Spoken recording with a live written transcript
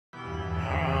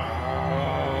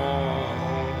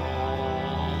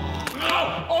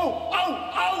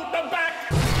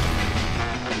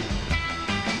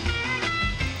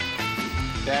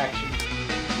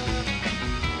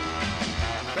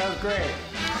great.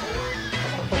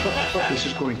 This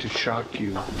is going to shock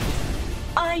you.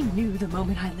 I knew the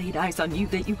moment I laid eyes on you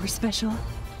that you were special.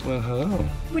 Uh-huh.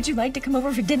 Would you like to come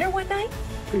over for dinner one night?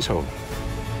 Please hold.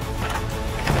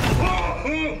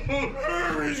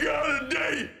 He's got a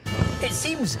date! It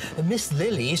seems Miss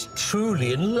Lily is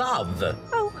truly in love.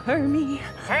 Oh, Hermie.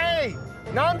 Hey,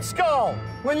 numbskull!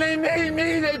 When they made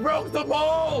me, they broke the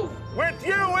mold! With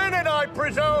you in it, I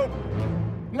presume!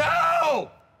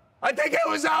 No! I think I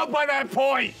was out by that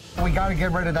point! We gotta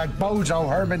get rid of that bozo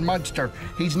Herman Munster.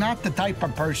 He's not the type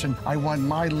of person I want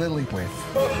my Lily with.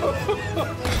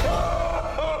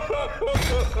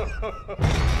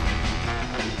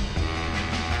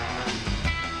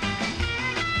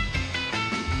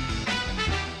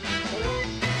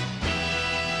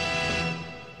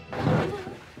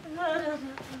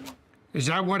 Is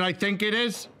that what I think it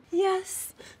is?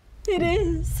 Yes, it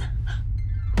is.